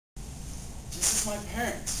Once my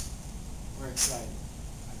parents were excited,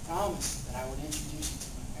 I promised that I would introduce you to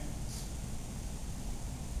my parents.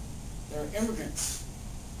 They're immigrants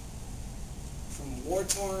from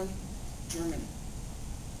war-torn Germany.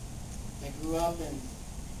 They grew up in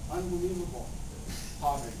unbelievable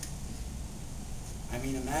poverty. I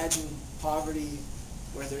mean, imagine poverty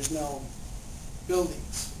where there's no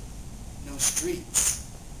buildings, no streets.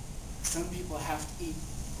 Some people have to eat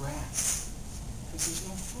grass because there's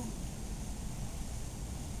no food.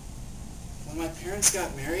 When my parents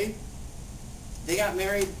got married, they got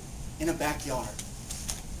married in a backyard.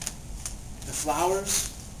 The flowers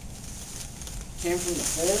came from the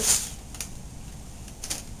forest.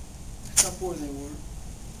 That's how poor they were.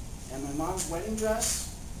 And my mom's wedding dress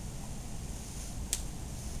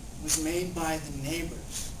was made by the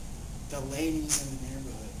neighbors, the ladies in the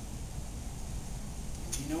neighborhood.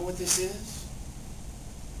 And do you know what this is?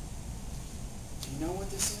 Do you know what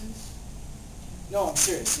this is? No, I'm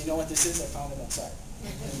serious. Do you know what this is? I found it outside.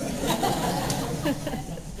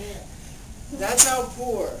 That's how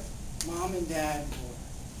poor Mom and Dad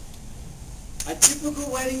were. A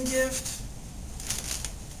typical wedding gift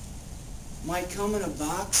might come in a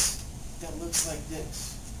box that looks like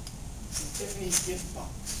this. It's a Tiffany's gift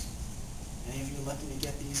box. Any of you lucky to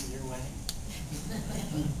get these in your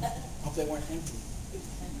wedding? Hope they weren't empty.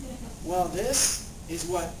 Well, this is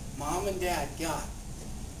what Mom and Dad got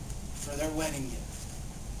for their wedding gift.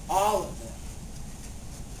 All of them.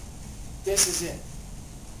 This is it.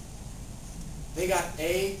 They got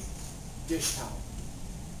a dish towel.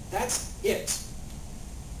 That's it.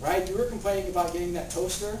 Right? You were complaining about getting that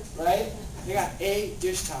toaster, right? They got a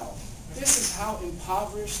dish towel. This is how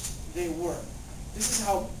impoverished they were. This is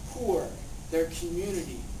how poor their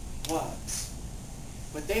community was.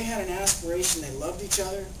 But they had an aspiration. They loved each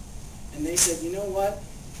other. And they said, you know what?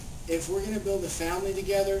 If we're going to build a family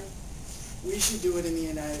together, we should do it in the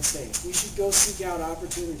United States. We should go seek out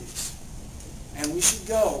opportunities. And we should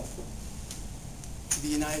go to the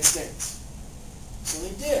United States. So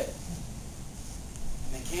they did.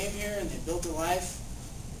 And they came here and they built a life.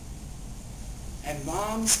 And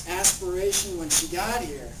Mom's aspiration when she got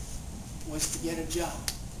here was to get a job.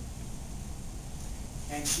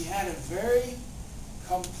 And she had a very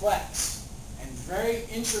complex and very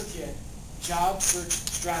intricate job search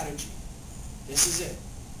strategy. This is it.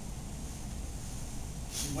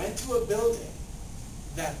 She went to a building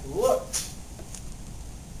that looked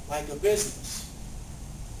like a business.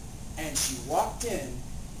 And she walked in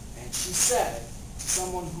and she said to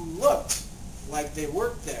someone who looked like they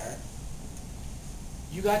worked there,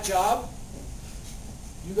 "You got job?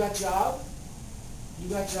 You got job? You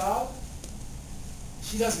got job?"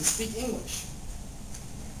 She doesn't speak English.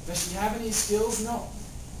 Does she have any skills? No.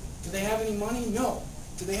 Do they have any money? No.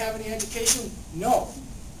 Do they have any education? No.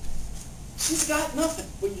 She's got nothing.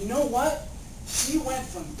 But you know what? She went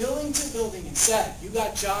from building to building and said, "You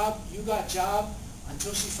got job,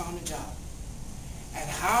 until she found a job. And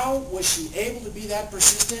how was she able to be that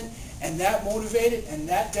persistent and that motivated and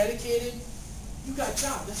that dedicated? You got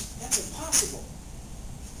job. That's impossible.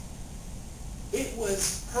 It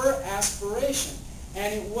was her aspiration.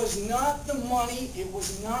 And it was not the money, it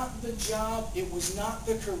was not the job, it was not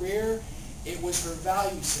the career, it was her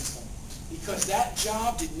value system. Because that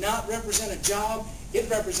job did not represent a job, it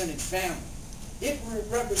represented family. It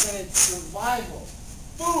represented survival,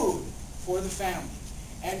 food for the family.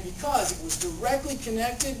 And because it was directly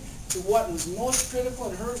connected to what was most critical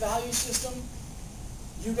in her value system,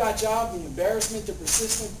 you got job, the embarrassment, the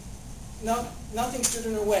persistence, nothing stood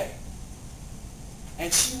in her way.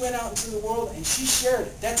 And she went out into the world and she shared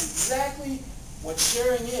it. That's exactly what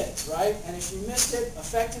sharing is, right? And if you missed it,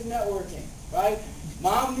 effective networking, right?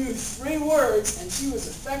 Mom knew 3 words and she was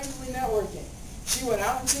effectively networking. She went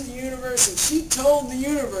out into the universe and she told the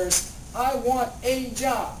universe, "I want a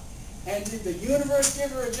job." And did the universe give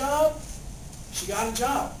her a job? She got a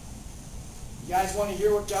job. You guys want to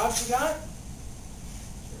hear what job she got?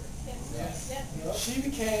 Yes. Yes. She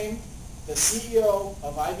became the CEO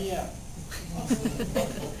of IBM.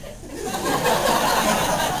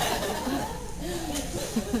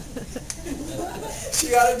 She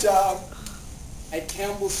got a job at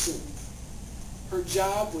Campbell's Soup. Her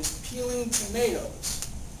job was peeling tomatoes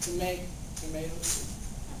to make tomato soup.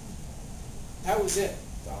 That was it.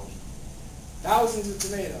 Thousands of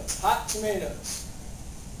tomatoes, hot tomatoes.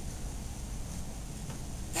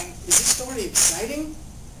 And is this story exciting?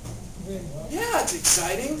 Yeah, it's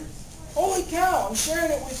exciting. Holy cow, I'm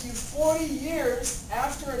sharing it with you 40 years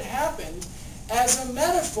after it happened as a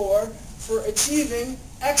metaphor for achieving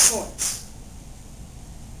excellence.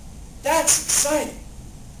 That's exciting.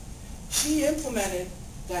 She implemented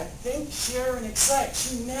that think, share, and excite.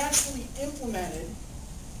 She naturally implemented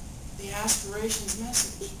the Aspirations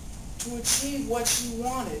message to achieve what she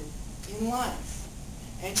wanted in life.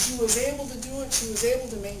 And she was able to do it. She was able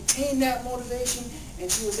to maintain that motivation, and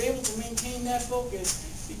she was able to maintain that focus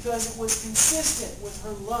because it was consistent with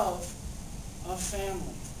her love of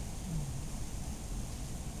family.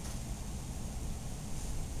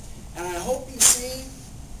 And I hope you see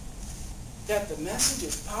that the message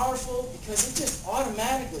is powerful because it just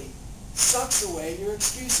automatically sucks away your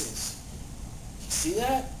excuses. You see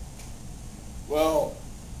that? Well,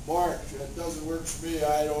 Mark, that doesn't work for me.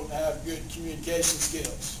 I don't have good communication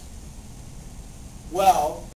skills. Well,